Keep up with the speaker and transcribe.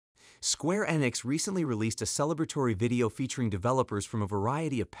Square Enix recently released a celebratory video featuring developers from a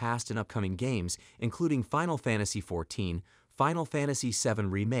variety of past and upcoming games, including Final Fantasy XIV, Final Fantasy VII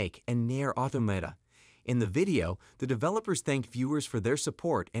Remake, and NieR Automata. In the video, the developers thanked viewers for their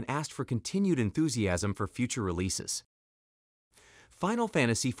support and asked for continued enthusiasm for future releases. Final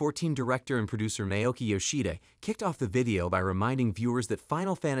Fantasy XIV director and producer Naoki Yoshida kicked off the video by reminding viewers that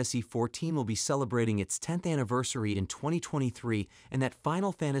Final Fantasy XIV will be celebrating its 10th anniversary in 2023 and that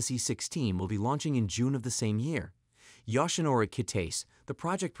Final Fantasy XVI will be launching in June of the same year. Yoshinori Kitase, the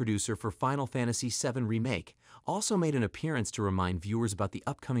project producer for Final Fantasy VII Remake, also made an appearance to remind viewers about the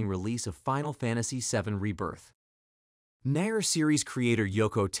upcoming release of Final Fantasy VII Rebirth. NieR series creator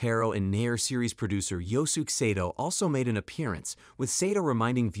Yoko Taro and NieR series producer Yosuke Sato also made an appearance, with Sato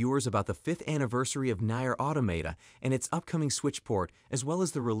reminding viewers about the 5th anniversary of NieR Automata and its upcoming Switch port, as well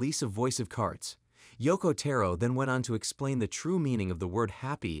as the release of Voice of Cards. Yoko Taro then went on to explain the true meaning of the word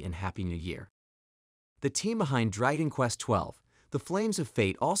happy in Happy New Year. The team behind Dragon Quest XII, The Flames of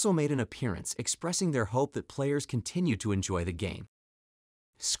Fate, also made an appearance, expressing their hope that players continue to enjoy the game.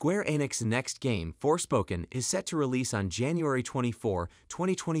 Square Enix's next game, Forspoken, is set to release on January 24,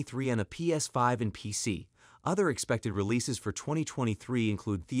 2023 on the PS5 and PC. Other expected releases for 2023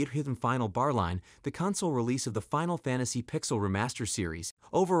 include TechRegen Final Barline, the console release of the Final Fantasy Pixel Remaster series.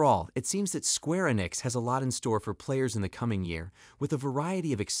 Overall, it seems that Square Enix has a lot in store for players in the coming year, with a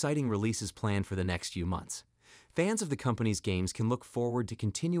variety of exciting releases planned for the next few months. Fans of the company's games can look forward to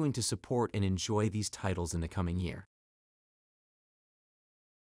continuing to support and enjoy these titles in the coming year.